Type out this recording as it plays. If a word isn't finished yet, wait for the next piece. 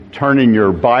turn in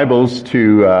your Bibles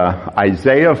to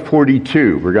Isaiah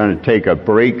 42. We're going to take a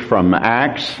break from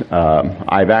Acts.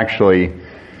 I've actually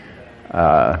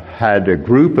had a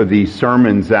group of these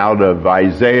sermons out of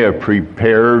Isaiah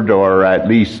prepared, or at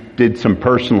least did some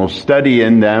personal study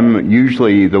in them.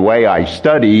 Usually the way I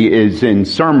study is in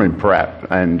sermon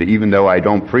prep, and even though I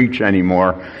don't preach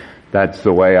anymore, that's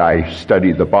the way I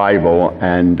study the Bible,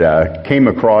 and came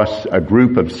across a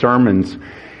group of sermons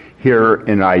here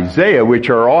in Isaiah,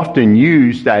 which are often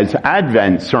used as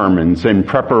Advent sermons in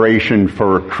preparation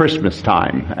for Christmas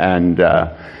time.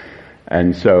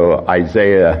 And so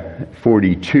Isaiah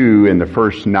 42 in the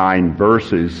first 9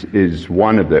 verses is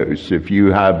one of those. If you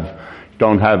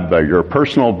don't have your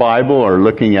personal Bible or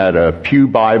looking at a Pew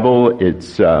Bible,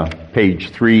 it's page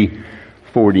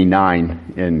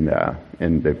 349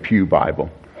 in the Pew Bible.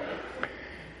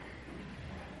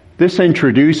 This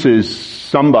introduces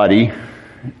somebody,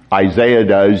 Isaiah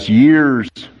does, years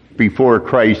before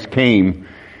Christ came,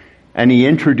 and he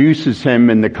introduces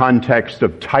him in the context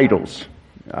of titles.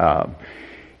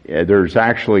 There's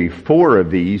actually 4 of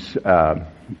these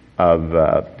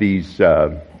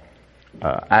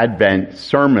Advent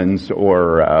sermons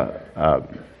or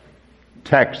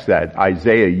texts that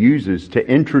Isaiah uses to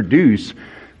introduce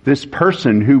this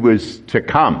person who was to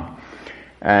come.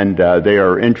 And they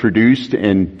are introduced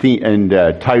in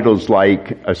titles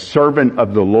like a servant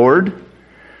of the Lord.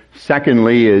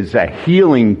 Secondly is a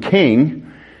healing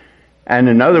king. And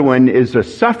another one is a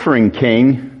suffering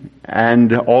king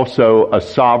and also a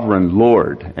sovereign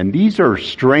Lord. And these are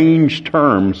strange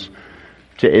terms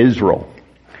to Israel.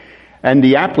 And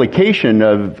the application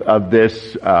of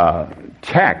this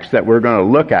text that we're going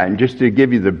to look at, and just to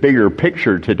give you the bigger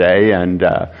picture today, and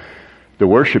the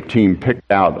worship team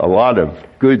picked out a lot of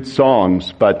good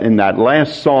songs, but in that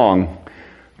last song,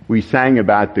 we sang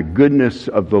about the goodness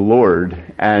of the Lord.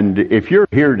 And if you're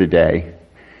here today,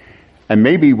 and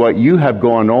maybe what you have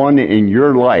gone on in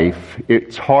your life,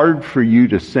 it's hard for you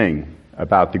to sing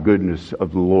about the goodness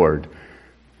of the Lord.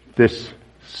 This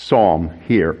psalm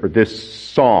here, or this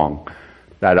song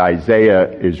that Isaiah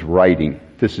is writing,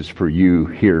 this is for you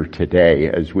here today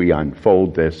as we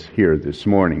unfold this here this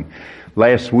morning.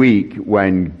 Last week,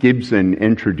 when Gibson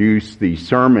introduced the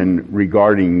sermon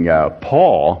regarding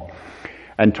Paul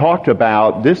and talked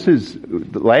about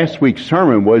last week's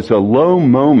sermon was a low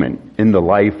moment in the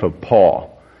life of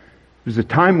Paul. It was a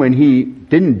time when he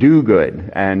didn't do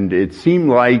good, and it seemed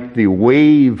like the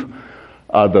wave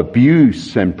of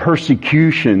abuse and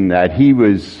persecution that he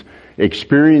was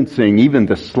experiencing, even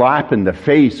the slap in the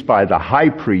face by the high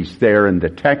priest there in the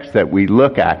text that we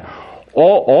look at,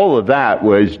 all of that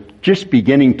was just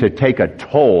beginning to take a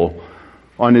toll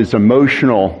on his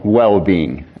emotional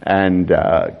well-being. And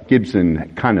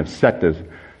Gibson kind of set the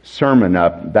sermon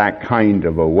up that kind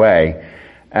of a way.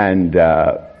 And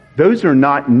those are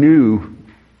not new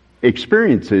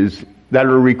experiences that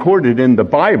are recorded in the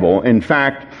Bible. In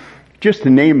fact, just to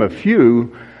name a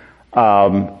few,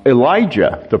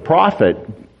 Elijah, the prophet,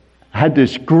 had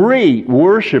this great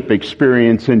worship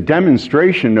experience and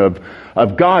demonstration of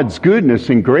God's goodness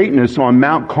and greatness on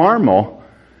Mount Carmel.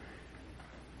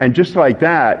 And just like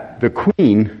that, the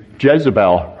queen,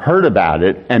 Jezebel, heard about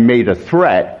it and made a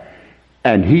threat,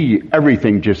 and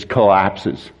everything just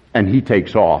collapses, and he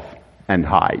takes off and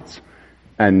hides.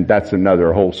 And that's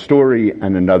another whole story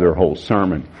and another whole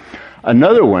sermon.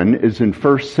 Another one is in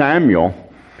 1 Samuel,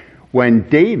 when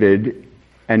David,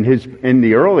 in his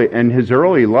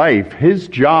early life, his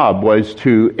job was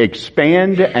to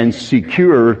expand and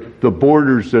secure the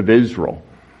borders of Israel.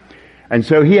 And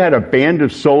so he had a band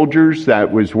of soldiers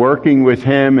that was working with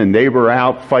him, and they were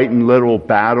out fighting little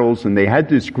battles, and they had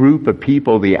this group of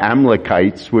people, the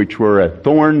Amalekites, which were a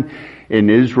thorn in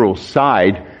Israel's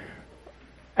side,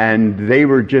 and they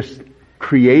were just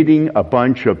creating a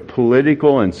bunch of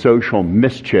political and social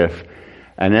mischief.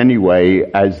 And anyway,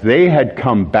 as they had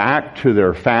come back to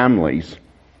their families,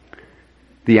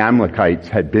 the Amalekites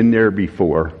had been there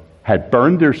before, had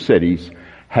burned their cities,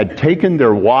 had taken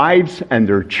their wives and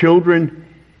their children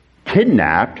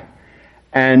kidnapped,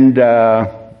 and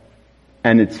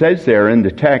it says there in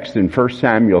the text in 1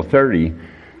 Samuel 30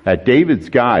 that David's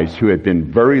guys, who had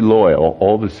been very loyal,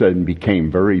 all of a sudden became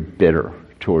very bitter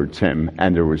towards him,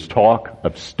 and there was talk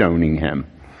of stoning him.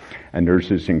 And there's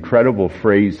this incredible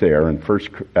phrase there in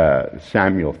 1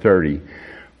 Samuel 30,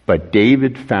 but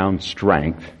David found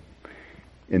strength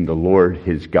in the Lord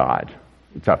his God.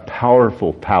 It's a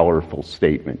powerful, powerful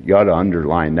statement. You ought to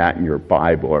underline that in your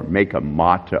Bible or make a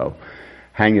motto.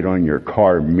 Hang it on your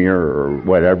car mirror or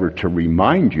whatever to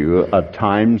remind you of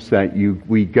times that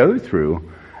we go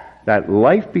through that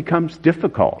life becomes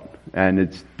difficult. and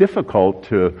it's difficult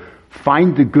to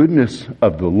find the goodness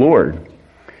of the Lord.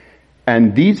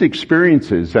 And these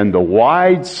experiences and the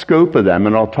wide scope of them,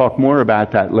 and I'll talk more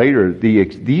about that later,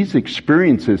 these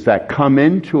experiences that come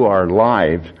into our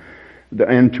lives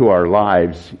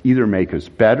either make us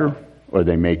better or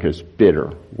they make us bitter,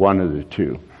 one of the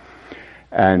two.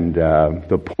 And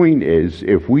the point is,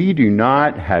 if we do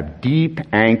not have deep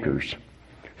anchors,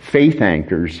 faith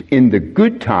anchors, in the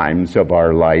good times of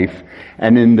our life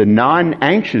and in the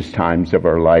non-anxious times of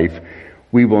our life,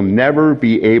 we will never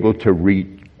be able to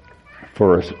reach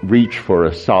for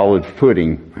a solid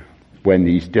footing when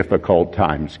these difficult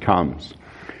times comes.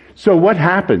 So what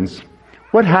happens?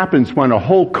 What happens when a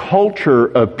whole culture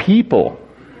of people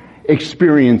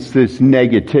experience this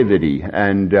negativity?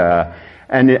 And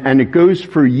it goes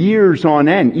for years on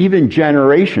end, even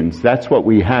generations. That's what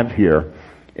we have here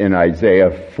in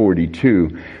Isaiah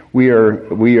 42.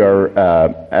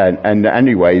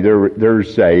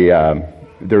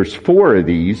 There's four of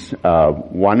these.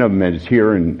 One of them is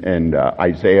here in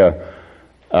Isaiah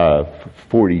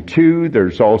 42.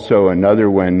 There's also another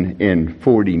one in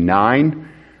 49.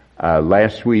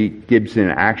 Last week,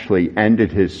 Gibson actually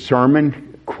ended his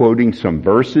sermon quoting some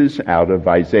verses out of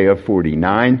Isaiah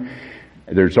 49.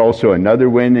 There's also another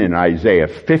one in Isaiah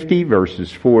 50,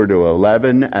 verses 4 to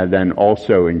 11, and then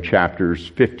also in chapters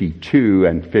 52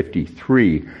 and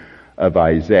 53 of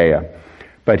Isaiah.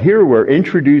 But here we're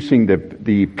introducing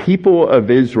the people of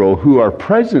Israel who are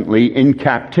presently in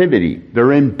captivity.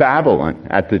 They're in Babylon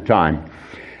at the time.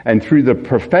 And through the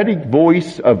prophetic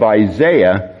voice of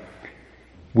Isaiah,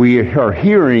 we are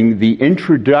hearing the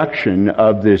introduction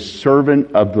of this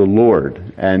servant of the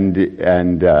Lord, and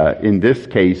in this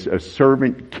case, a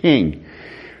servant king,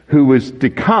 who was to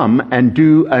come and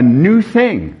do a new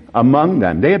thing among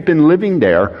them. They have been living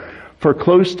there for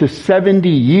close to 70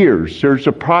 years. There's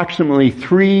approximately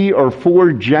 3 or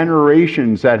 4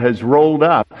 generations that has rolled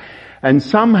up, and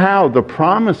somehow the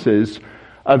promises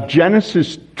of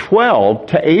Genesis 12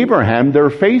 to Abraham, their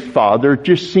faith father,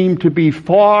 just seem to be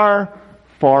far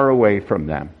away from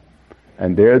them.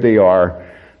 And there they are,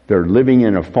 they're living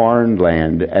in a foreign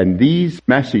land, and these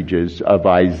messages of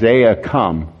Isaiah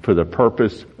come for the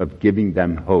purpose of giving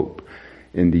them hope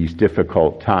in these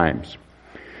difficult times.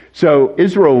 So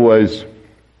Israel was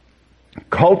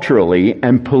culturally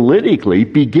and politically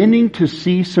beginning to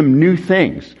see some new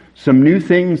things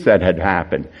that had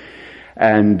happened.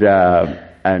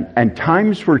 And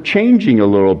times were changing a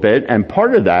little bit, and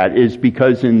part of that is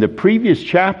because in the previous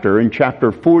chapter, in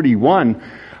chapter 41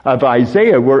 of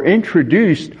Isaiah, we're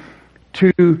introduced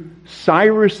to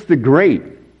Cyrus the Great,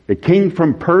 the king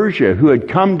from Persia, who had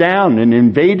come down and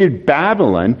invaded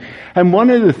Babylon. And one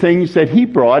of the things that he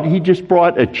just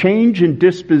brought a change in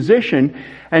disposition,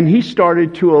 and he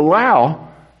started to allow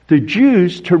the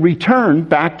Jews to return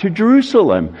back to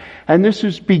Jerusalem. And this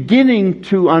is beginning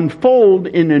to unfold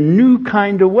in a new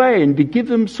kind of way and to give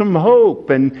them some hope.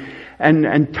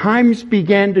 And times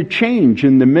began to change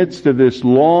in the midst of this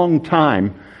long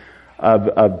time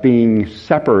of being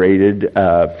separated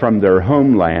from their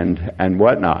homeland and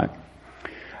whatnot.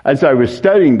 As I was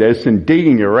studying this and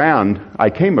digging around, I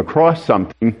came across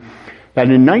something that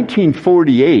in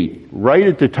 1948, right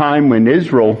at the time when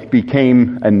Israel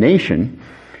became a nation,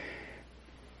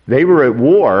 they were at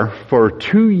war for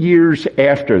 2 years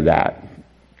after that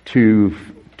to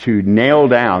nail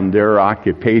down their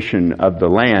occupation of the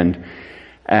land,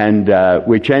 and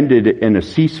which ended in a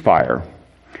ceasefire.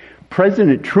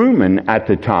 President Truman at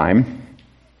the time,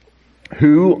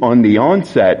 who on the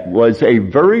onset was a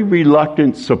very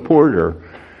reluctant supporter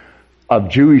of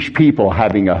Jewish people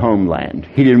having a homeland.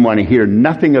 He didn't want to hear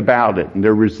nothing about it. And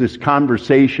there was this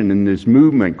conversation and this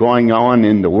movement going on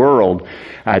in the world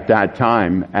at that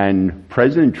time. And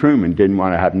President Truman didn't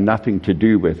want to have nothing to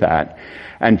do with that.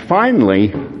 And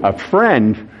finally, a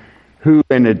friend who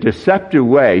in a deceptive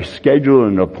way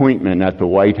scheduled an appointment at the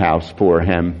White House for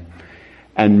him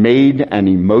and made an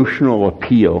emotional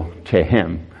appeal to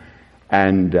him.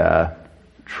 And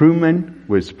Truman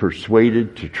was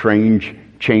persuaded to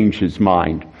change his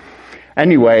mind.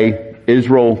 Anyway,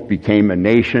 Israel became a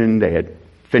nation. They had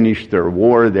finished their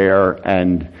war there,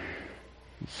 and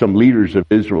some leaders of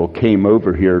Israel came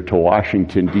over here to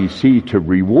Washington, D.C. to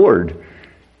reward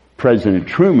President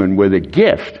Truman with a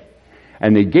gift.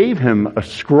 And they gave him a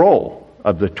scroll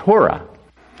of the Torah.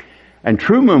 And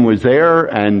Truman was there,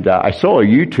 and I saw a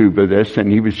YouTube of this,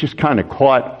 and he was just kind of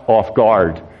caught off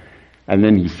guard. And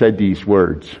then he said these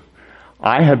words,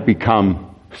 "I have become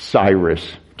Cyrus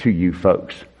to you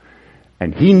folks."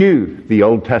 And he knew the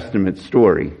Old Testament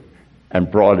story and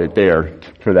brought it there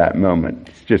for that moment.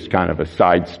 It's just kind of a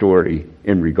side story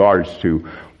in regards to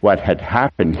what had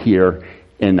happened here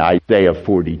in Isaiah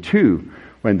 42,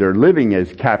 when they're living as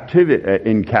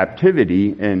in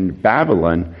captivity in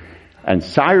Babylon, and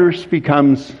Cyrus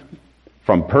becomes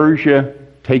from Persia,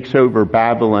 takes over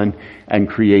Babylon, and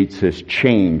creates this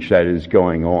change that is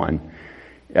going on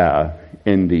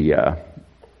and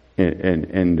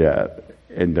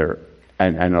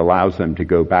allows them to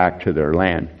go back to their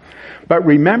land. But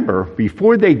remember,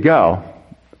 before they go,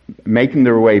 making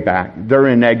their way back, they're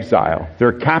in exile.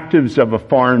 They're captives of a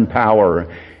foreign power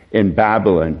in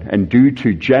Babylon. And due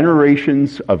to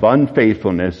generations of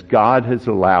unfaithfulness, God has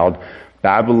allowed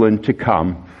Babylon to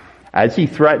come, as he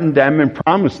threatened them and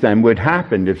promised them would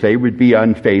happen if they would be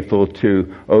unfaithful,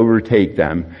 to overtake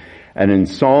them. And in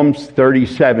Psalms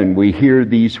 37, we hear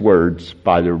these words,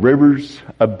 "By the rivers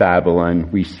of Babylon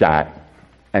we sat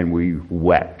and we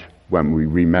wept when we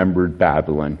remembered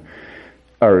Babylon,"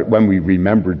 or when we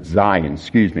remembered Zion,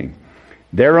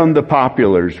 "There on the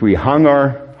poplars we hung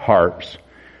our harps,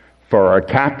 for our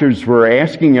captors were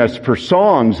asking us for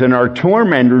songs, and our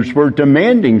tormentors were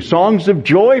demanding songs of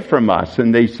joy from us.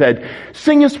 And they said,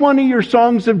 'Sing us one of your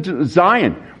songs of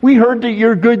Zion. We heard that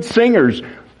you're good singers.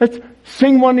 Let's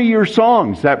sing one of your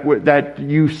songs that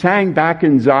you sang back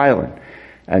in Zion.'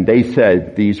 And they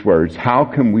said these words, 'How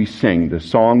can we sing the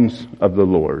songs of the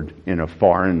Lord in a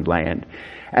foreign land?'"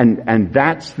 And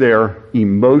that's their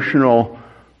emotional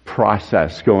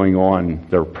process going on,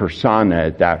 their persona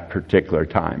at that particular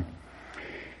time.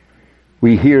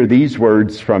 We hear these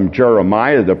words from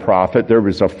Jeremiah the prophet. There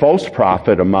was a false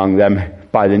prophet among them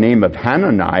by the name of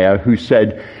Hananiah who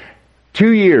said,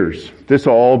 2 years, this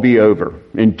will all be over.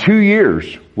 In 2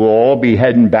 years, we'll all be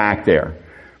heading back there.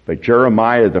 But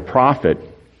Jeremiah the prophet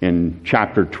in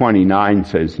chapter 29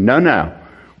 says, no,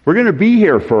 we're going to be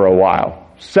here for a while.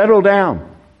 Settle down,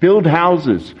 build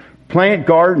houses, plant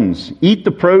gardens, eat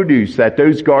the produce that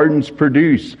those gardens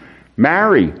produce,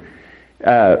 marry,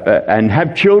 and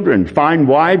have children. Find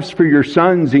wives for your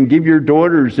sons and give your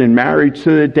daughters in marriage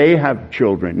so that they have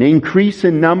children. Increase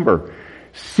in number.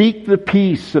 Seek the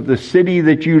peace of the city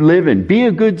that you live in. Be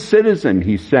a good citizen,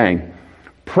 he's saying.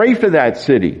 Pray for that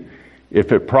city.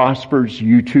 If it prospers,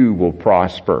 you too will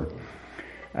prosper.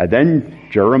 And then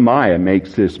Jeremiah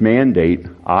makes this mandate.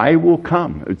 I will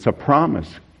come. It's a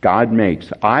promise God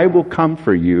makes. I will come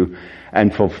for you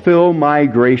and fulfill my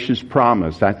gracious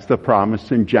promise. That's the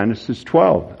promise in Genesis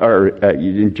 12,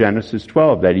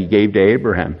 that he gave to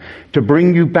Abraham, to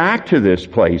bring you back to this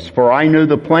place. For I know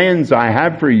the plans I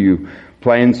have for you,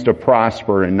 plans to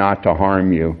prosper and not to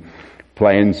harm you,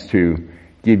 plans to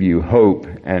give you hope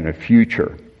and a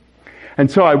future.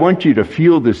 And so I want you to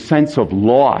feel this sense of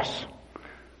loss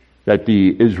that the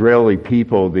Israeli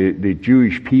people, the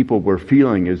Jewish people were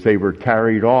feeling as they were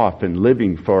carried off and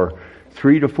living for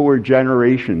 3 to 4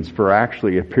 generations, for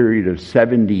actually a period of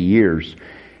 70 years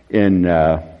in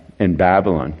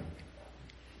Babylon.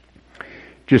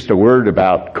 Just a word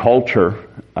about culture.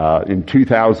 In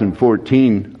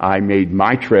 2014, I made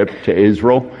my trip to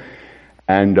Israel,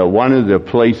 and one of the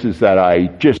places that I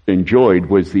just enjoyed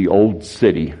was the old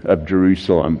city of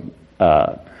Jerusalem.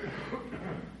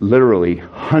 Literally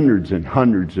hundreds and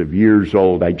hundreds of years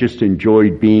old. I just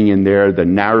enjoyed being in there. The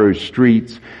narrow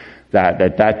streets that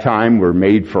at that time were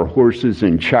made for horses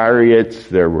and chariots.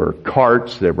 There were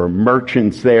carts. There were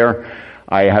merchants there.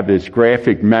 I have this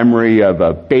graphic memory of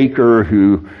a baker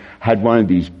who had one of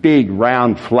these big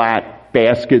round flat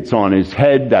baskets on his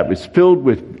head that was filled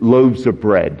with loaves of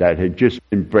bread that had just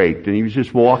been baked. And he was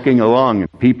just walking along,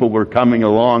 and people were coming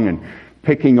along and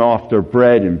picking off their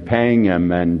bread and paying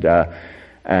him.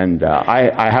 And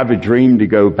I have a dream to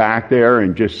go back there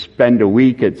and just spend a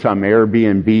week at some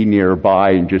Airbnb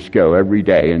nearby and just go every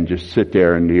day and just sit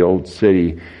there in the old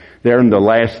city. There on the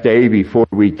last day before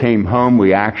we came home,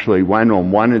 we actually went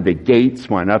on one of the gates,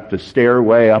 went up the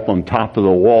stairway up on top of the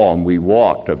wall, and we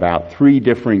walked about 3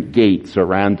 different gates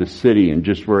around the city and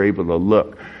just were able to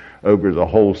look over the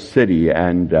whole city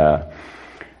and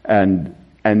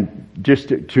just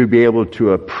to be able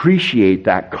to appreciate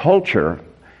that culture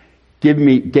gave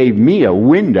me a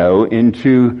window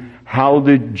into how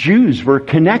the Jews were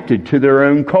connected to their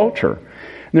own culture.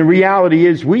 And the reality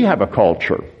is we have a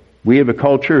culture. We have a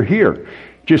culture here.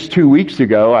 Just 2 weeks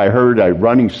ago, I heard a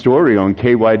running story on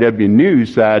KYW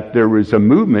News that there was a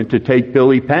movement to take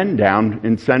Billy Penn down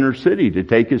in Center City, to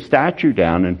take his statue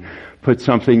down and put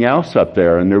something else up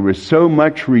there. And there was so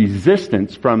much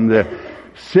resistance from the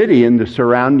city and the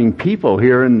surrounding people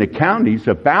here in the counties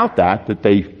about that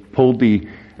they pulled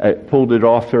it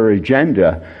off their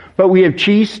agenda. But we have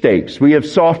cheesesteaks, we have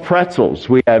soft pretzels,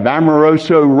 we have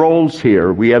Amoroso rolls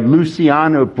here, we have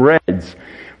Luciano breads,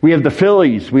 We have the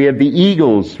Phillies, we have the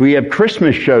Eagles, we have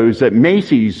Christmas shows at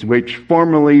Macy's, which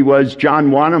formerly was John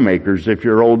Wanamaker's, if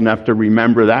you're old enough to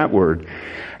remember that word.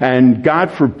 And God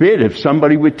forbid if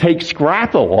somebody would take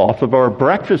scrapple off of our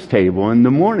breakfast table in the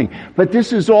morning. But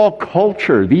this is all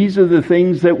culture. These are the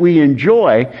things that we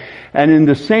enjoy. And in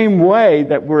the same way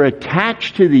that we're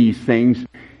attached to these things,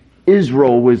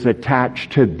 Israel was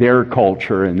attached to their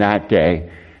culture in that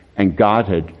day. And God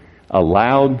had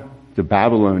allowed the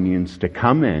Babylonians to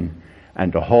come in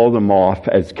and to haul them off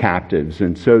as captives.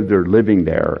 And so they're living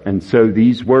there. And so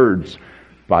these words,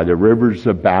 by the rivers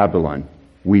of Babylon,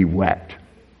 we wept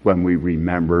when we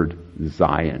remembered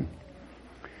Zion.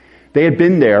 They had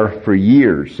been there for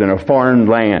years in a foreign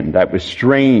land that was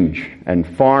strange, and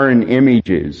foreign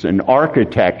images and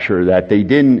architecture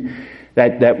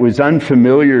that was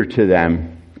unfamiliar to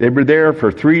them. They were there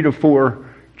for 3 to 4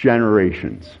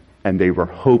 generations, and they were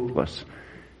hopeless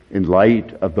in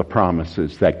light of the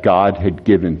promises that God had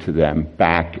given to them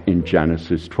back in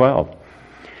Genesis 12.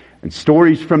 And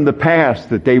stories from the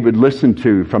past that they would listen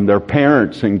to from their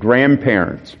parents and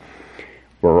grandparents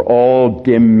were all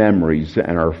dim memories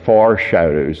and are far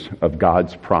shadows of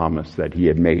God's promise that He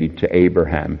had made to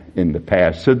Abraham in the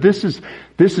past. So this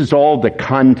is all the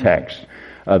context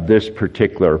of this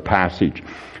particular passage.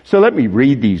 So let me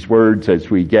read these words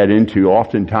as we get into.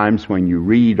 Oftentimes when you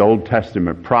read Old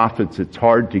Testament prophets, it's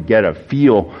hard to get a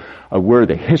feel of where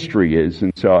the history is.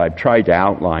 And so I've tried to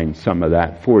outline some of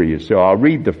that for you. So I'll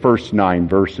read the first 9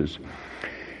 verses.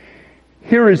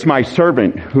 Here is my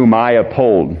servant whom I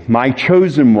uphold, my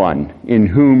chosen one in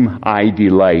whom I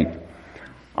delight.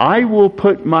 I will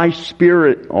put my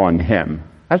spirit on him.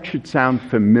 That should sound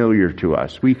familiar to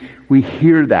us. We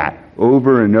hear that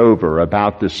over and over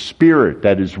about the spirit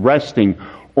that is resting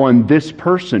on this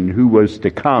person who was to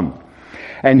come.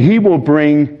 And he will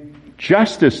bring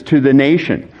justice to the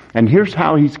nation. And here's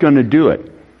how he's going to do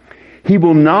it. He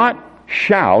will not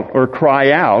shout or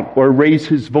cry out or raise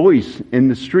his voice in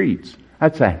the streets.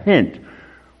 That's a hint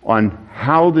on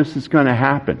how this is going to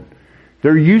happen.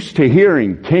 They're used to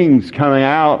hearing kings coming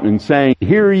out and saying,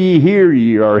 hear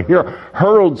ye, or hear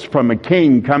heralds from a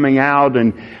king coming out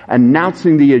and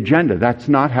announcing the agenda. That's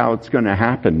not how it's going to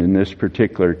happen in this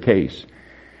particular case.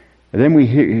 And then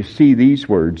we see these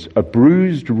words, a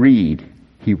bruised reed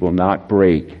he will not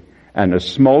break, and a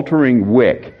smoldering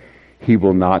wick he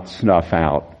will not snuff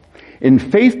out. In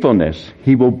faithfulness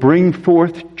he will bring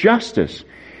forth justice.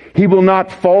 He will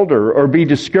not falter or be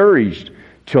discouraged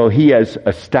till he has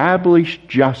established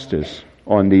justice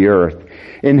on the earth.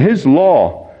 In his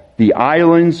law, the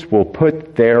islands will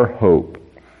put their hope.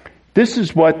 This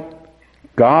is what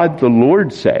God the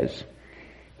Lord says.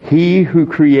 He who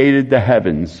created the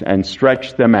heavens and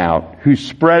stretched them out, who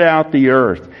spread out the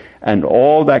earth and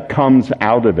all that comes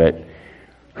out of it,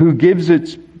 who gives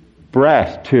its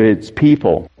breath to its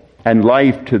people and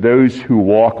life to those who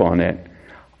walk on it.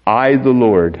 I, the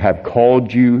Lord, have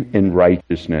called you in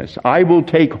righteousness. I will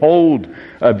take hold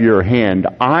of your hand.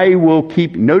 I will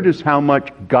keep. Notice how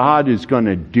much God is going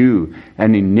to do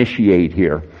and initiate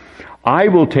here. I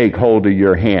will take hold of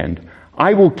your hand.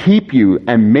 I will keep you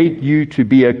and make you to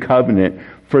be a covenant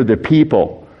for the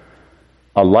people,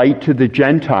 a light to the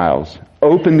Gentiles.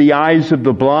 Open the eyes of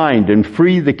the blind and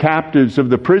free the captives of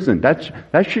the prison.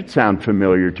 That should sound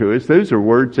familiar to us. Those are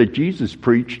words that Jesus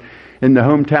preached in the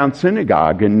hometown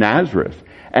synagogue in Nazareth.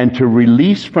 And to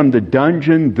release from the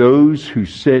dungeon those who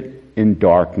sit in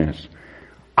darkness.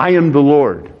 I am the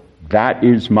Lord. That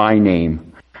is my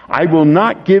name. I will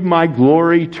not give my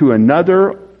glory to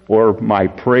another or my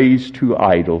praise to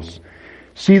idols.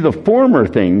 See, the former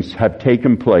things have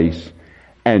taken place,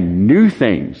 and new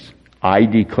things I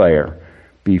declare.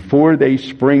 Before they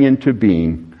spring into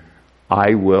being,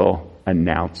 I will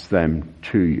announce them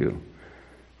to you.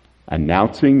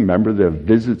 Announcing, remember the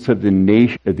visits of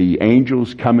the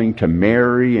angels coming to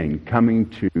Mary and coming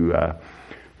to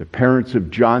the parents of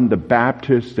John the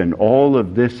Baptist, and all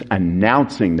of this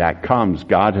announcing that comes.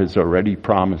 God has already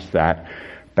promised that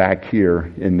back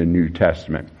here in the New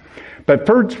Testament. But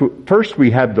first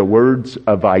we have the words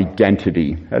of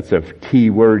identity. That's a key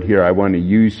word here I want to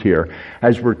use here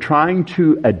as we're trying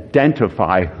to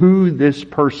identify who this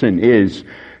person is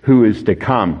who is to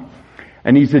come.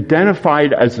 And he's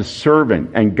identified as a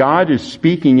servant, and God is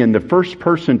speaking in the first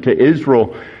person to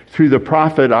Israel through the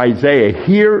prophet Isaiah.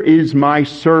 Here is my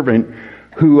servant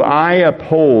who I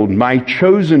uphold, my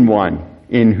chosen one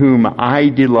in whom I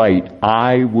delight.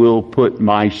 I will put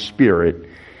my spirit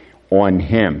on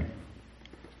him.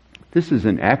 This is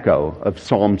an echo of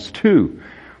Psalms 2,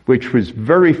 which was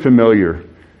very familiar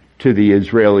to the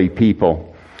Israeli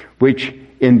people, which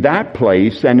in that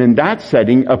place and in that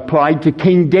setting applied to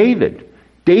King David.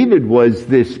 David was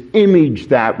this image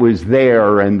that was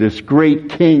there and this great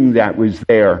king that was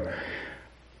there.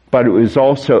 But it was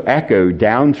also echoed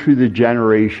down through the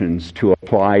generations to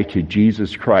apply to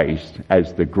Jesus Christ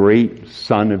as the great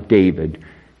Son of David,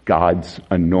 God's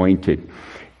anointed.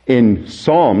 In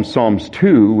Psalms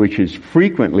 2, which is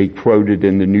frequently quoted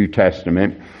in the New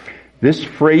Testament, this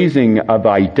phrasing of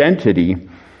identity,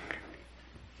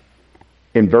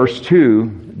 in verse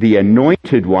 2, the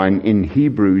anointed one in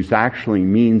Hebrews actually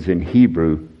means in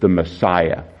Hebrew the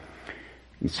Messiah.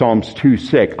 In Psalms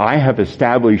 2:6, I have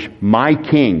established my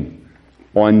king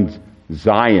on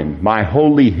Zion, my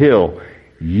holy hill.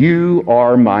 You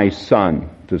are my son,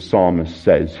 the psalmist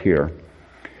says here.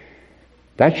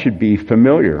 That should be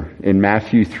familiar in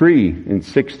Matthew 3, in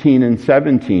 16 and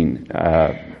 17.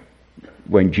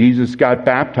 When Jesus got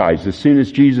baptized, as soon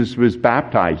as Jesus was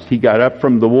baptized, he got up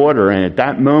from the water, and at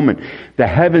that moment the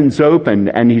heavens opened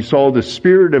and he saw the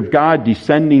Spirit of God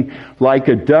descending like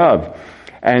a dove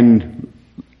and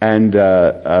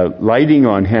lighting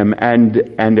on him,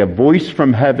 and a voice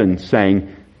from heaven saying,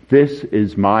 "This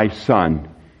is my Son,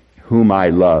 whom I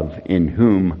love, in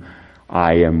whom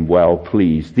I am well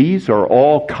pleased." These are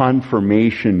all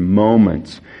confirmation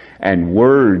moments and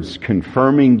words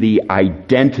confirming the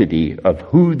identity of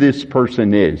who this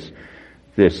person is,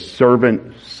 this servant,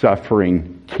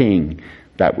 suffering king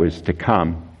that was to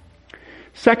come.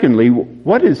 Secondly,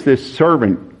 what is this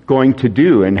servant going to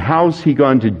do, and how's he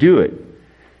going to do it?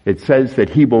 It says that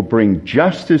he will bring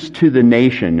justice to the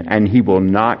nation and he will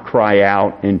not cry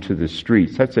out into the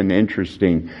streets. That's an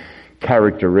interesting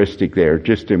characteristic there,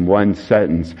 just in one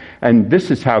sentence. And this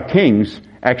is how kings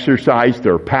exercised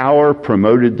their power,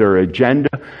 promoted their agenda,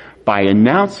 by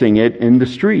announcing it in the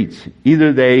streets.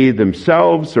 Either they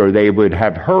themselves or they would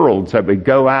have heralds that would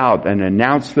go out and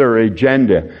announce their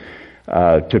agenda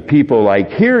to people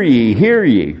like, "Hear ye, hear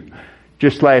ye."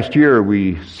 Just last year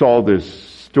we saw this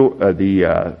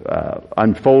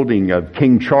unfolding of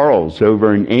King Charles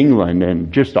over in England,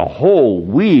 and just a whole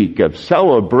week of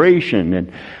celebration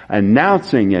and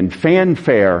announcing and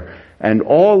fanfare and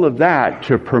all of that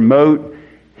to promote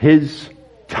his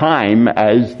time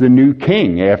as the new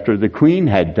king after the Queen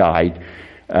had died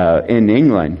in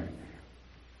England.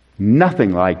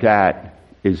 Nothing like that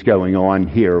is going on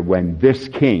here when this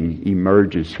king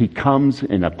emerges. He comes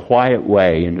in a quiet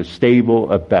way in the stable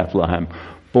of Bethlehem,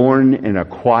 born in a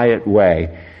quiet way,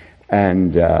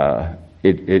 and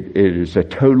it is a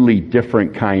totally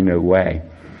different kind of way.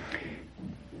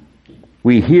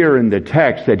 We hear in the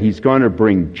text that he's going to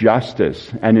bring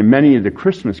justice, and in many of the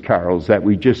Christmas carols that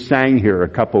we just sang here a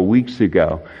couple weeks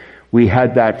ago, we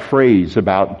had that phrase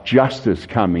about justice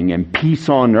coming and peace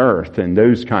on earth and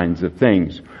those kinds of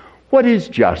things. What is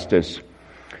justice?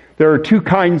 There are two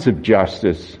kinds of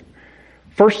justice.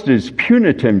 First is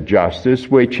punitive justice,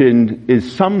 which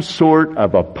is some sort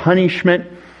of a punishment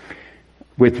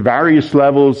with various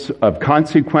levels of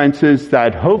consequences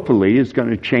that hopefully is going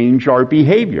to change our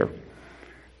behavior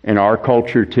in our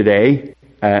culture today,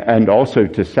 and also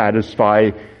to satisfy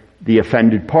the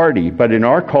offended party. But in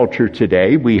our culture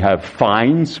today, we have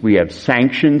fines, we have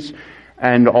sanctions,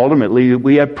 and ultimately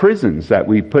we have prisons that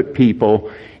we put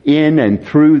people in and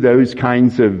through those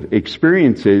kinds of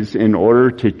experiences in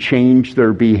order to change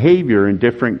their behavior in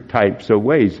different types of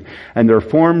ways. And there are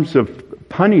forms of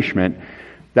punishment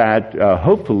that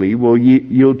hopefully will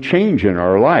yield change in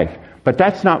our life. But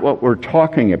that's not what we're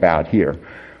talking about here.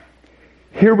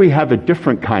 Here we have a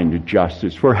different kind of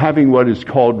justice. We're having what is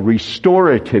called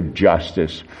restorative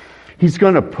justice. He's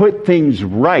going to put things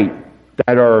right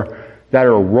that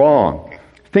are wrong.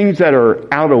 Things that are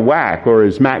out of whack, or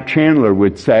as Matt Chandler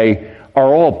would say,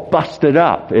 are all busted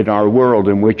up in our world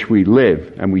in which we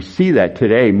live. And we see that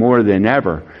today more than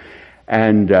ever.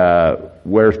 And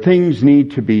where things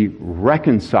need to be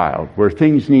reconciled, where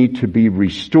things need to be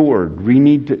restored,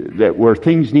 where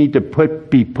things need to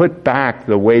be put back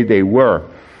the way they were.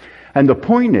 And the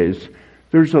point is,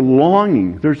 there's a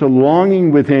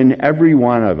longing within every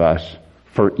one of us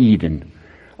for Eden,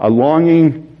 a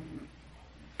longing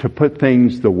to put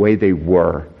things the way they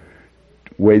were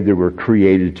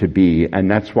created to be.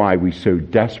 And that's why we so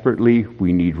desperately,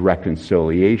 we need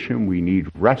reconciliation, we need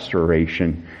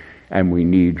restoration, and we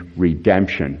need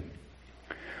redemption.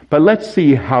 But let's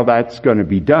see how that's going to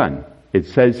be done. It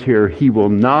says here, he will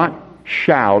not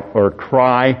shout or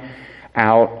cry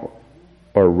out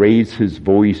or raise his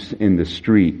voice in the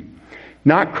street.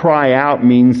 Not cry out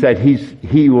means that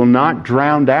he will not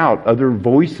drown out other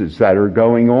voices that are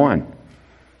going on.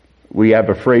 We have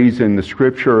a phrase in the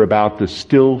scripture about the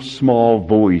still small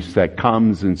voice that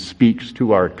comes and speaks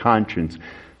to our conscience.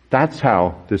 That's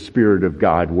how the Spirit of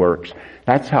God works.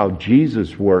 That's how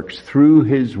Jesus works, through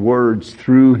His words,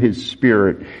 through His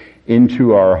Spirit,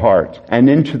 into our hearts and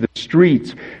into the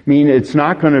streets. Meaning it's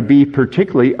not going to be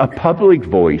particularly a public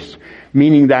voice,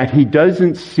 meaning that He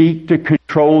doesn't seek to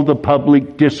control the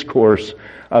public discourse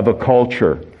of a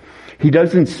culture. He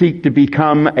doesn't seek to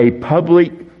become a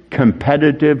public,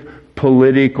 competitive,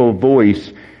 political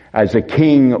voice as a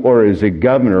king or as a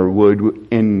governor would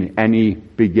in any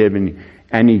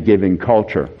given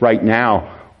culture. Right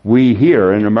now, we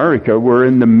here in America, we're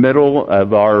in the middle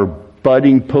of our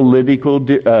budding political,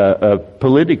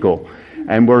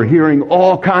 and we're hearing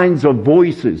all kinds of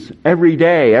voices every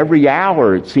day, every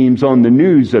hour, it seems, on the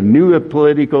news of new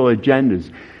political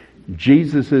agendas.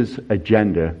 Jesus'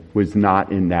 agenda was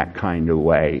not in that kind of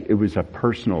way. It was a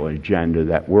personal agenda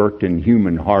that worked in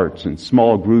human hearts and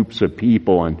small groups of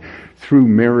people and through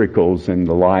miracles in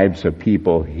the lives of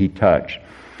people He touched.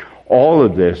 All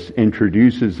of this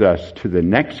introduces us to the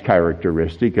next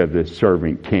characteristic of this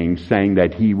servant king, saying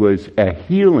that he was a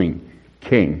healing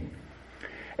king.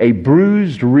 A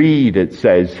bruised reed, it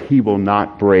says, He will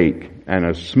not break, and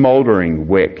a smoldering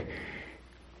wick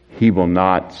He will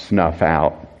not snuff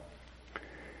out.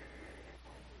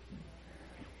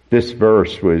 This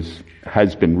verse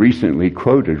has been recently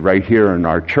quoted right here in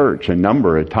our church a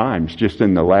number of times. Just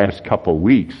in the last couple of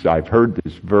weeks, I've heard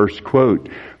this verse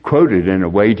quoted in a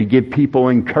way to give people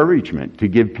encouragement, to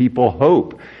give people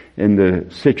hope in the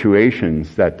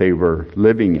situations that they were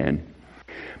living in.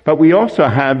 But we also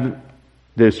have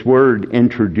this word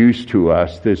introduced to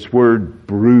us, this word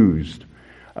bruised.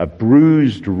 A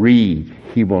bruised reed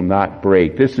He will not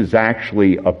break. This is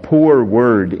actually a poor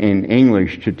word in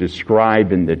English to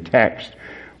describe in the text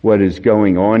what is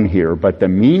going on here, but the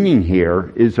meaning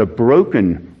here is a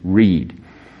broken reed.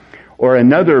 Or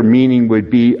another meaning would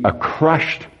be a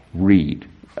crushed reed,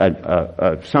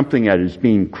 something that is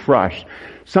being crushed,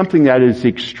 something that is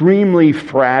extremely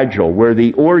fragile, where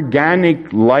the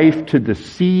organic life to the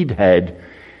seed head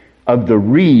of the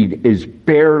reed is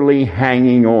barely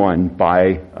hanging on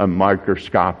by a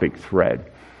microscopic thread.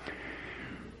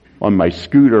 On my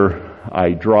scooter,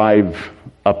 I drive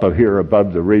up here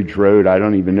above the Ridge Road. I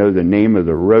don't even know the name of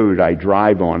the road. I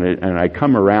drive on it, and I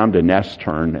come around an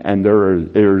S-turn, and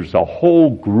there's a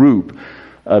whole group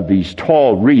of these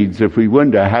tall reeds. If we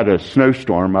wouldn't have had a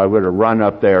snowstorm, I would have run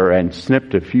up there and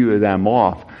snipped a few of them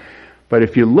off. But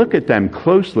if you look at them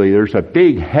closely, there's a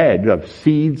big head of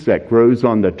seeds that grows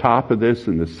on the top of this.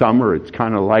 In the summer, it's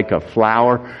kind of like a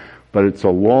flower, but it's a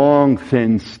long,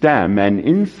 thin stem. And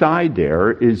inside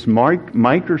there is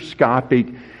microscopic,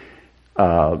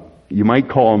 you might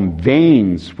call them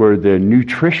veins, where the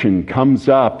nutrition comes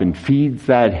up and feeds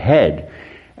that head.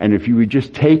 And if you would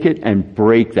just take it and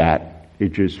break that,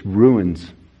 it just ruins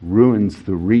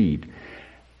the reed.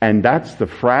 And that's the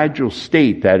fragile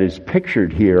state that is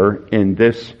pictured here in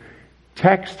this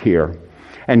text here.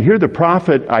 And here the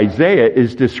prophet Isaiah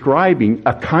is describing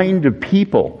a kind of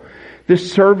people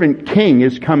this servant king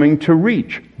is coming to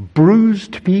reach.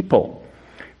 Bruised people.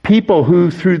 People who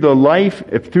through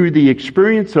the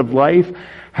experience of life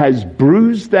has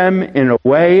bruised them in a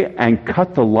way and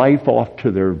cut the life off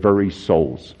to their very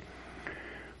souls.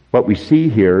 What we see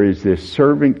here is this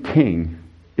servant king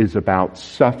is about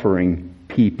suffering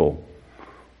people,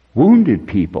 wounded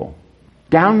people,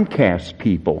 downcast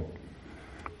people,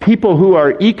 people who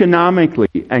are economically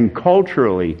and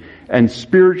culturally and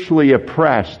spiritually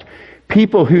oppressed,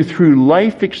 people who through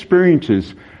life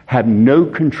experiences have no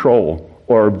control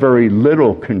or very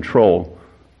little control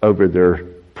over their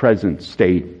present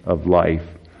state of life.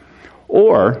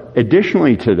 Or,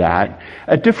 additionally to that,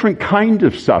 a different kind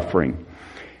of suffering,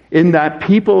 in that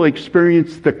people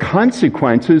experience the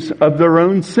consequences of their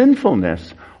own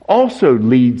sinfulness, also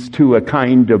leads to a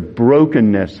kind of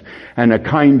brokenness and a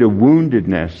kind of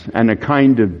woundedness and a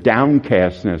kind of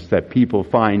downcastness that people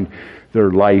find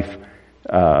their life,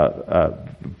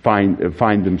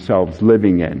 find themselves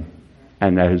living in,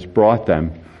 and that has brought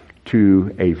them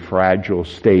to a fragile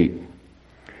state.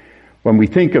 When we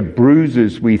think of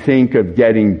bruises, we think of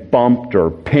getting bumped or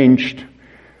pinched,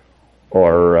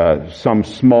 or some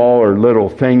small or little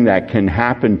thing that can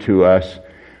happen to us.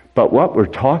 But what we're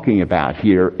talking about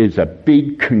here is a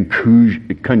big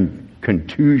contusion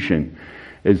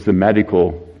is the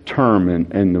medical term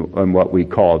in what we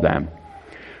call them.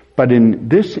 But in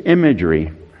this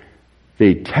imagery,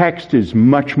 the text is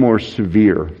much more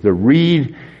severe. The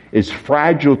reed is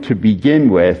fragile to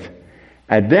begin with,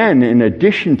 and then in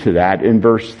addition to that, in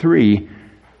verse 3,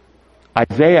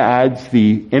 Isaiah adds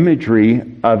the imagery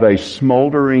of a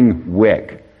smoldering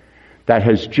wick that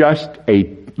has just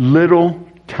a little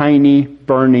tiny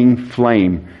burning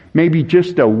flame, maybe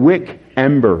just a wick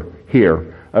ember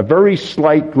here, a very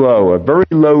slight glow, a very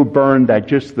low burn that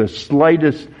just the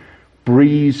slightest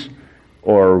breeze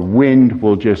or wind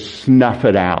will just snuff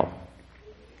it out.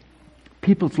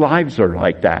 People's lives are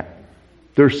like that.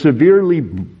 They're severely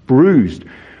bruised,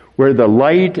 where the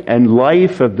light and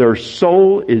life of their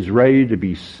soul is ready to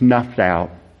be snuffed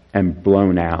out and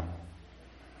blown out.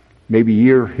 Maybe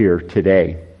you're here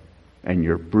today and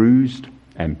you're bruised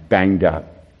and banged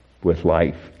up with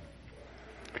life.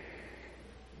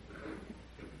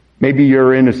 Maybe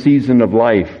you're in a season of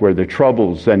life where the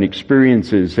troubles and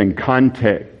experiences and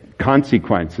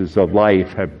consequences of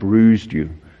life have bruised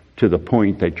you to the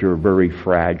point that you're very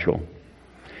fragile.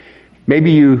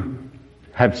 Maybe you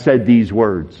have said these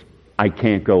words, I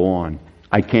can't go on.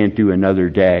 I can't do another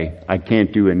day. I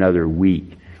can't do another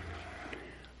week.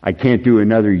 I can't do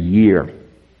another year.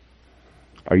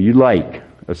 Are you like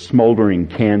a smoldering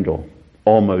candle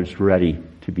almost ready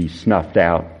to be snuffed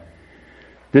out?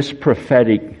 This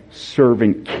prophetic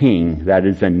servant king that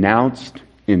is announced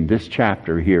in this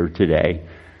chapter here today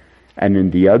and in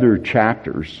the other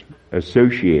chapters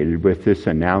associated with this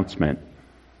announcement,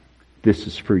 this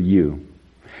is for you.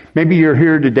 Maybe you're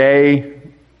here today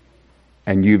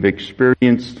and you've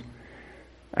experienced,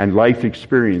 and life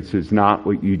experience is not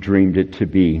what you dreamed it to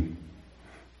be.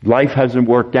 Life hasn't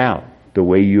worked out the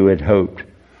way you had hoped.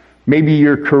 Maybe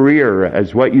your career,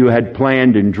 as what you had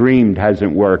planned and dreamed,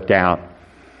 hasn't worked out.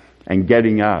 And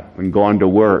getting up and going to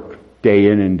work day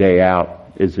in and day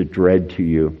out is a dread to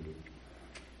you.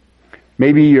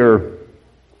 Maybe COVID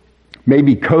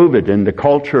and the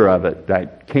culture of it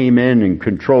that came in and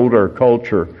controlled our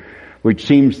culture, which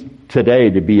seems today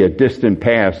to be a distant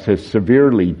past, has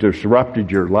severely disrupted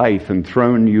your life and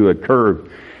thrown you a curve,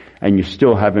 and you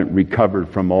still haven't recovered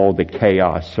from all the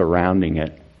chaos surrounding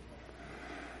it.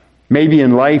 Maybe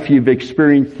in life you've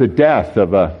experienced the death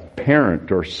of a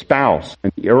parent or spouse,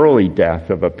 and the early death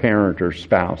of a parent or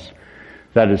spouse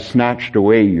that has snatched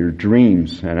away your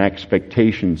dreams and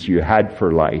expectations you had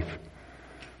for life.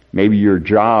 Maybe your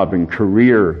job and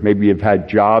career, maybe you've had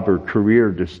job or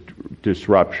career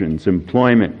disruptions,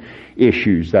 employment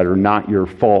issues that are not your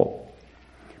fault.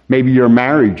 Maybe your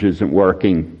marriage isn't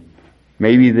working.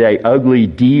 Maybe the ugly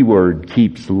D word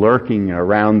keeps lurking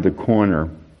around the corner.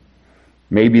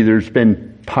 Maybe there's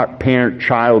been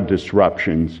parent-child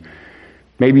disruptions.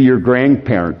 Maybe your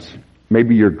grandparents,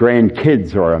 maybe your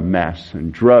grandkids are a mess,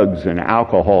 and drugs and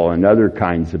alcohol and other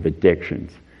kinds of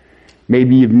addictions.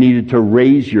 Maybe you've needed to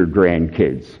raise your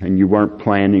grandkids and you weren't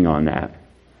planning on that.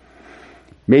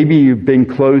 Maybe you've been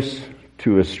close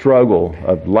to a struggle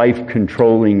of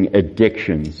life-controlling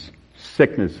addictions,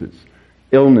 sicknesses,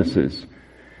 illnesses.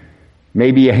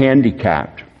 Maybe a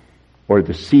handicap or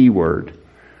the C word,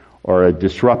 or a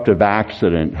disruptive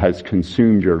accident has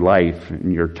consumed your life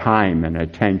and your time and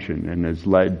attention and has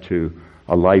led to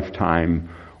a lifetime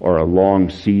or a long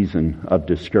season of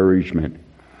discouragement.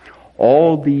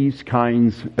 All these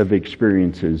kinds of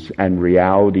experiences and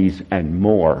realities and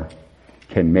more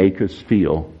can make us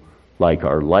feel like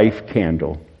our life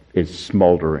candle is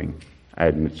smoldering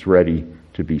and it's ready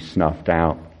to be snuffed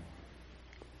out.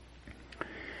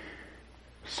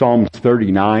 Psalms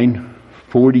 39,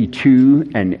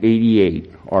 42, and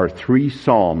 88 are three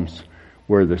psalms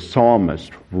where the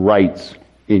psalmist writes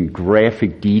in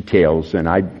graphic details, and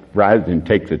rather than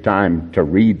take the time to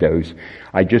read those,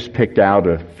 I just picked out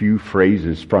a few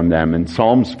phrases from them. In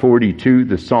Psalms 42,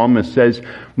 the psalmist says,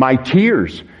 "My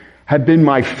tears have been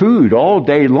my food all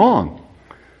day long."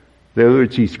 In other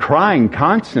words, he's crying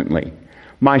constantly.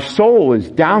 "My soul is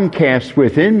downcast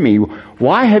within me.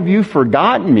 Why have you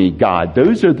forgotten me, God?"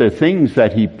 Those are the things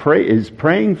that he is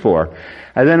praying for.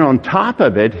 And then on top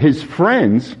of it, his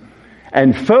friends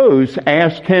and foes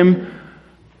ask him,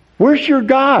 "Where's your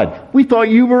God? We thought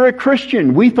you were a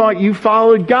Christian. We thought you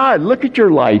followed God. Look at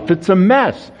your life. It's a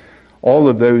mess." All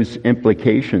of those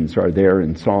implications are there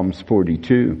in Psalms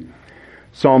 42.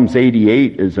 Psalms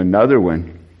 88 is another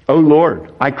one. "O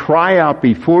Lord, I cry out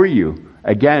before you."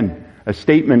 Again, a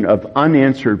statement of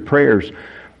unanswered prayers.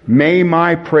 "May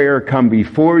my prayer come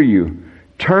before you.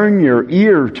 Turn your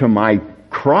ear to my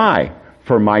cry,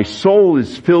 for my soul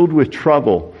is filled with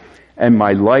trouble, and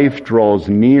my life draws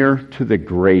near to the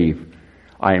grave.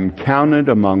 I am counted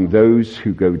among those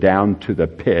who go down to the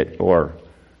pit," or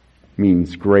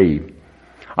means grave.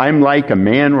 "I am like a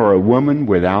man or a woman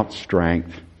without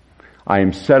strength. I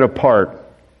am set apart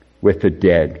with the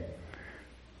dead.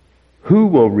 Who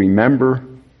will remember,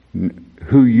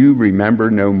 who you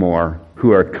remember no more?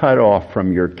 who are cut off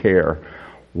from your care.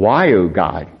 Why, O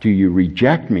God, do you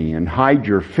reject me and hide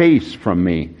your face from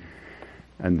me?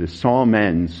 And the psalm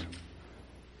ends,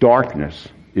 darkness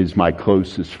is my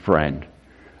closest friend.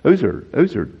 Those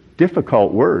are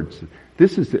difficult words.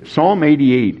 Psalm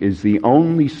 88 is the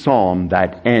only psalm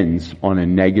that ends on a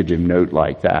negative note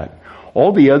like that.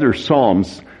 All the other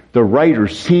psalms, the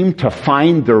writers seem to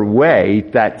find their way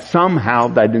that somehow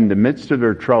that in the midst of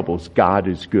their troubles, God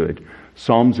is good.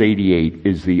 Psalms 88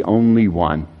 is the only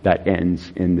one that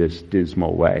ends in this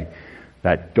dismal way.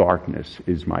 That darkness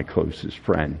is my closest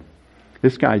friend.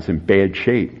 This guy's in bad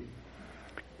shape.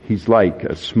 He's like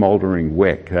a smoldering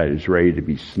wick that is ready to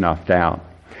be snuffed out.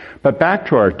 But back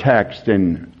to our text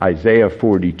in Isaiah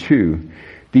 42,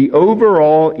 the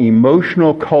overall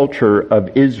emotional culture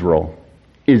of Israel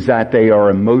is that they are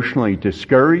emotionally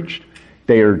discouraged,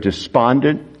 they are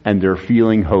despondent, and they're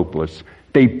feeling hopeless.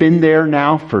 They've been there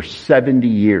now for 70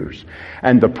 years.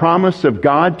 And the promise of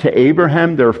God to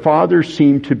Abraham, their father,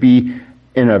 seemed to be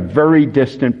in a very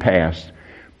distant past.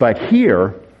 But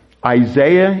here,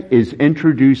 Isaiah is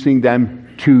introducing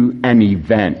them to an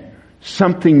event,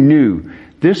 something new.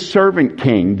 This servant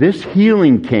king, this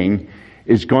healing king,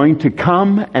 is going to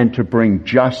come and to bring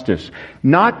justice.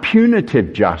 Not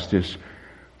punitive justice,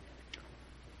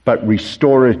 but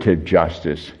restorative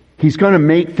justice. He's going to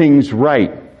make things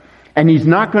right. And he's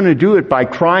not going to do it by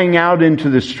crying out into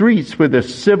the streets with a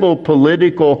civil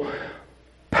political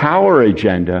power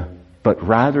agenda, but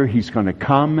rather he's going to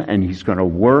come and he's going to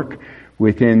work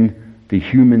within the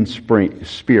human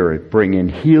spirit, bringing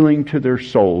healing to their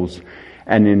souls.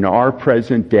 And in our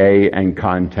present day and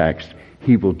context,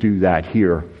 he will do that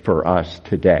here for us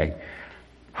today.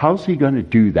 How's he going to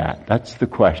do that? That's the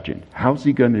question. How's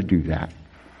he going to do that?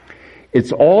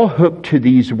 It's all hooked to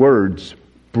these words,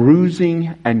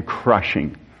 bruising and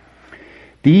crushing.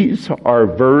 These are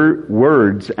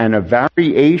words, and a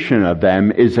variation of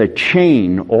them is a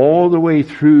chain all the way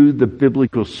through the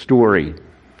biblical story.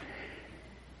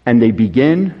 And they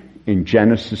begin in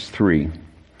Genesis 3.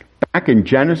 Back in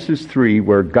Genesis 3,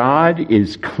 where God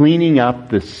is cleaning up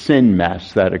the sin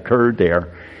mess that occurred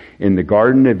there in the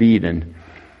Garden of Eden,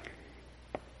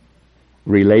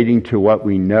 relating to what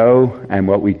we know and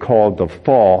what we call the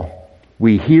fall,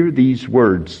 we hear these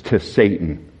words to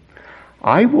Satan.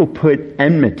 I will put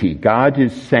enmity. God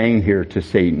is saying here to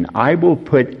Satan, I will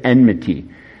put enmity.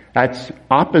 That's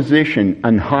opposition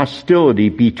and hostility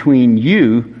between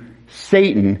you,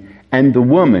 Satan, and the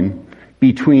woman,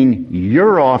 between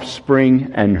your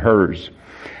offspring and hers.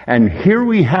 And here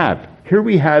we have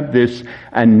this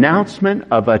announcement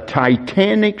of a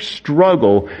titanic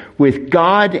struggle with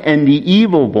God and the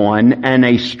evil one, and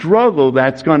a struggle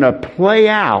that's going to play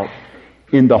out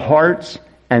in the hearts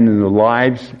and in the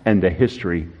lives and the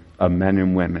history of men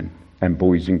and women and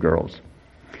boys and girls.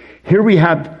 Here we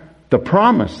have the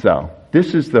promise, though.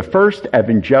 This is the first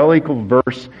evangelical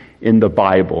verse in the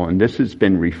Bible, and this has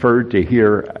been referred to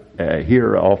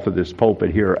here off of this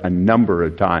pulpit here a number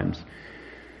of times.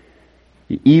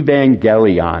 The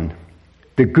Evangelion,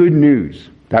 the good news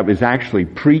that was actually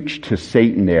preached to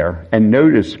Satan there. And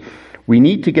notice, we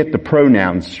need to get the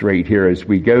pronouns straight here as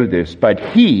we go this, but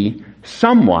he,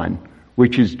 someone,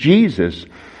 which is Jesus,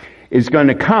 is going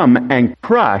to come and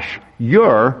crush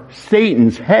your,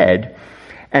 Satan's head,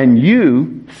 and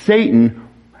you, Satan,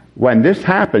 when this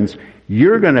happens,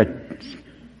 you're going to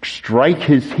strike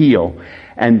his heel.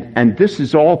 And this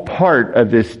is all part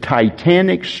of this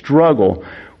titanic struggle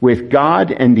with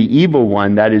God and the evil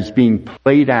one that is being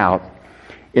played out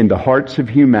in the hearts of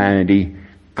humanity,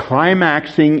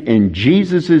 climaxing in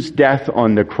Jesus' death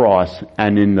on the cross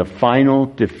and in the final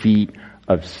defeat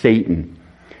of Satan.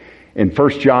 In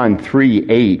 1 John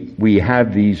 3:8, we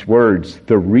have these words,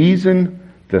 the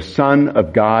reason the Son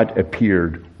of God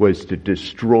appeared was to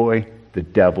destroy the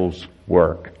devil's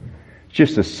work.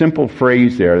 Just a simple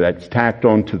phrase there that's tacked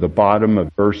on to the bottom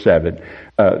of verse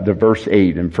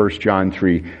 8 in 1 John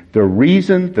 3. The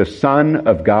reason the Son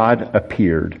of God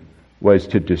appeared was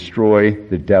to destroy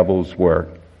the devil's work.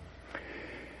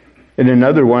 In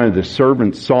another one of the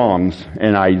servant songs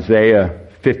in Isaiah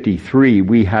 53,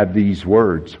 we have these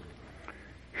words.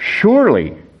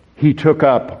 Surely he took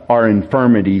up our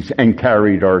infirmities and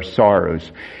carried our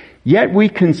sorrows. Yet we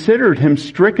considered him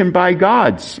stricken by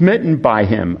God, smitten by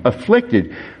him,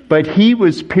 afflicted. But he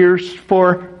was pierced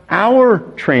for our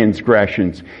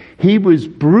transgressions. He was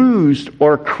bruised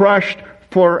or crushed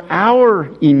for our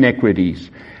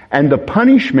iniquities. And the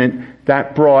punishment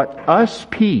that brought us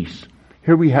peace.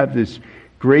 Here we have this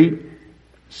great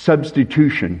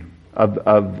substitution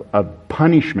of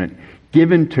punishment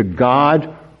given to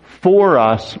God for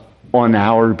us on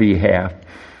our behalf.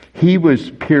 He was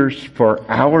pierced for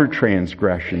our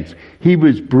transgressions. He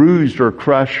was bruised or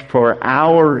crushed for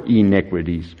our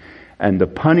iniquities. And the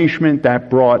punishment that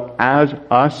brought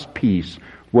us peace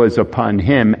was upon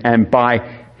him. And by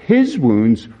his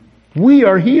wounds we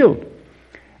are healed.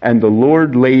 And the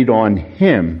Lord laid on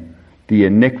him the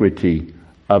iniquity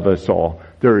of us all.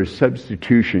 There is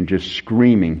substitution just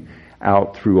screaming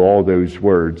out through all those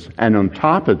words. And on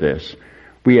top of this,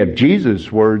 we have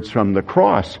Jesus' words from the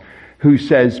cross, who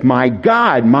says, my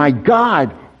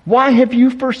God, why have you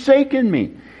forsaken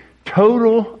me?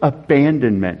 Total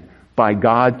abandonment by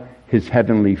God, his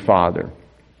heavenly Father.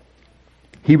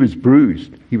 He was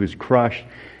bruised, he was crushed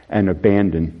and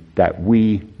abandoned that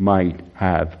we might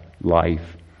have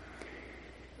life.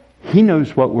 He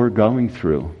knows what we're going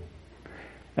through.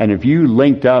 And if you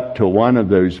linked up to one of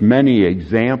those many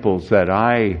examples that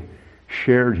I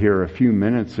shared here a few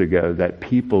minutes ago that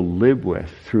people live with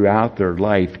throughout their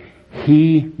life,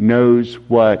 he knows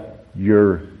what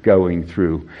you're going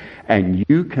through. And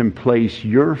you can place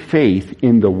your faith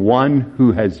in the one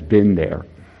who has been there.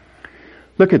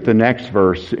 Look at the next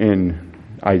verse in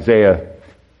Isaiah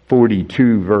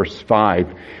 42, verse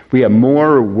 5. We have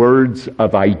more words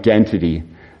of identity.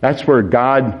 That's what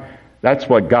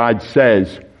God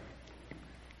says.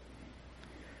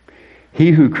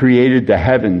 He who created the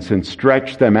heavens and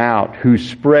stretched them out, who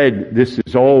spread, this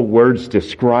is all words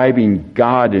describing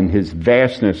God and his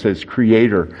vastness as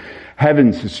creator.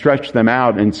 Heavens to stretch them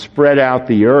out and spread out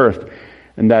the earth,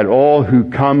 and that all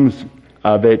who comes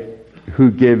of it,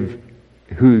 who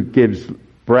gives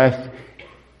breath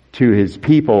to his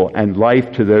people and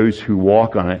life to those who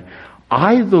walk on it.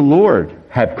 I, the Lord,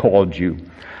 have called you.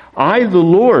 I, the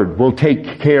Lord, will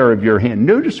take care of your hand.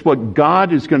 Notice what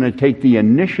God is going to take the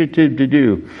initiative to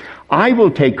do. I will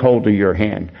take hold of your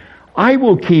hand. I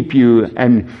will keep you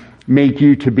and make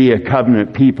you to be a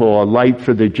covenant people, a light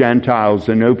for the Gentiles,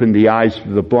 and open the eyes for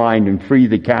the blind, and free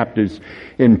the captives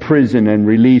in prison, and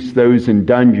release those in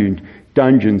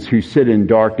dungeons who sit in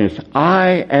darkness.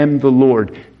 I am the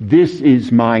Lord. This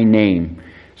is my name.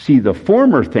 See, the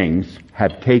former things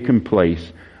have taken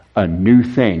place. A new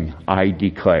thing I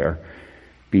declare.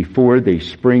 Before they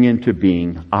spring into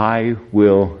being, I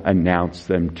will announce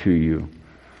them to you.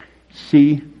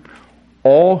 See,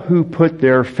 all who put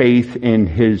their faith in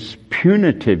his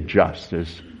punitive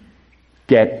justice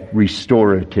get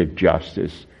restorative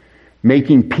justice.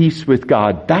 Making peace with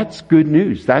God. That's good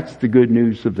news. That's the good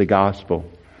news of the gospel.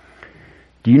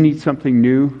 Do you need something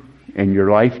new in your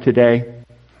life today?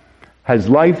 Has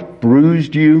life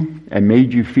bruised you and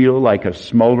made you feel like a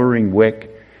smoldering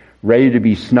wick, ready to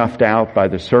be snuffed out by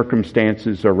the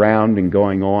circumstances around and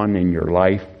going on in your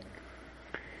life?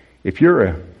 If you're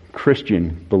a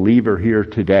Christian believer here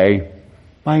today,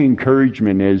 my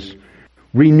encouragement is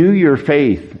renew your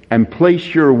faith and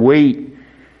place your weight,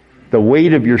 the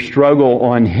weight of your struggle,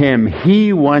 on him.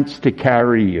 He wants to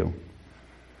carry you.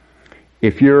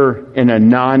 If you're in a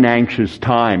non-anxious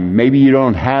time, maybe you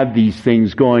don't have these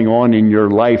things going on in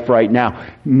your life right now.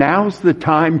 Now's the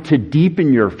time to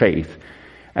deepen your faith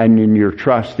and in your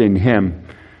trust in him,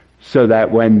 so that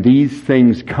when these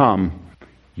things come,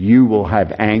 you will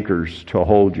have anchors to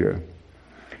hold you.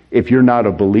 If you're not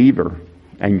a believer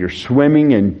and you're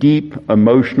swimming in deep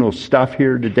emotional stuff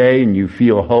here today and you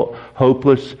feel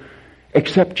hopeless,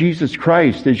 accept Jesus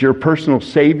Christ as your personal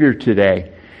Savior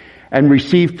today. And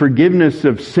receive forgiveness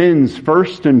of sins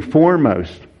first and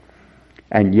foremost.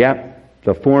 And yet,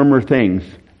 the former things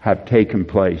have taken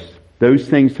place. Those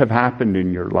things have happened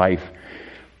in your life.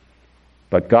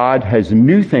 But God has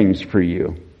new things for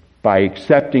you by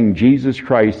accepting Jesus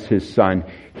Christ, his Son.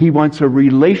 He wants a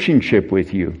relationship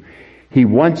with you. He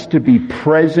wants to be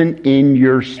present in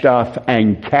your stuff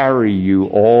and carry you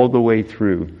all the way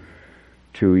through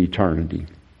to eternity.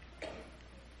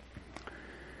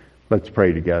 Let's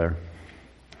pray together.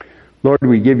 Lord,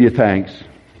 we give you thanks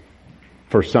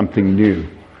for something new.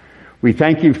 We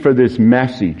thank you for this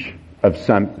message of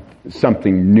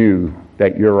something new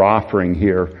that you're offering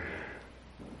here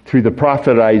through the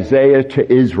prophet Isaiah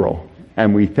to Israel.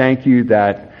 And we thank you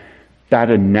that that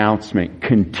announcement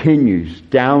continues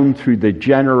down through the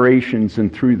generations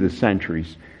and through the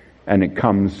centuries, and it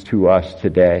comes to us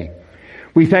today.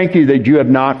 We thank you that you have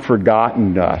not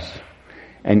forgotten us.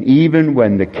 And even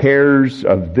when the cares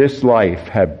of this life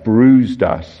have bruised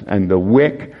us and the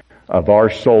wick of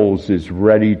our souls is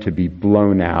ready to be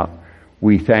blown out,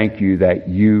 we thank you that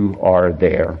you are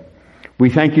there.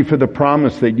 We thank you for the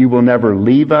promise that you will never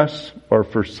leave us or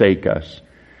forsake us.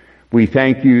 We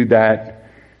thank you that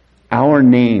our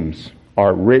names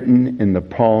are written in the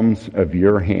palms of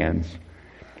your hands.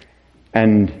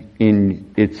 And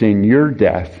it's in your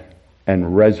death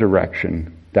and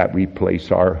resurrection that we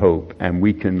place our hope, and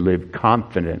we can live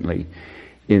confidently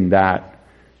in that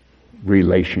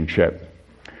relationship.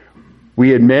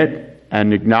 We admit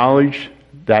and acknowledge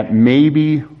that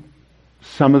maybe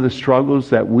some of the struggles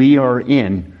that we are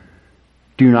in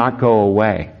do not go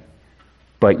away,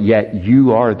 but yet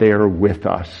you are there with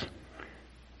us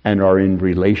and are in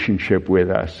relationship with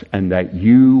us, and that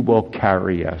you will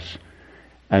carry us,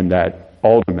 and that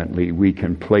ultimately we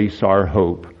can place our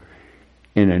hope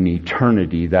in an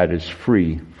eternity that is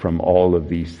free from all of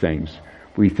these things.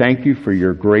 We thank you for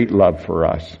your great love for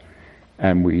us,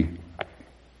 and we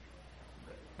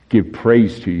give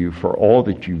praise to you for all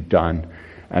that you've done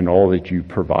and all that you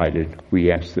provided.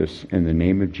 We ask this in the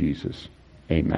name of Jesus. Amen.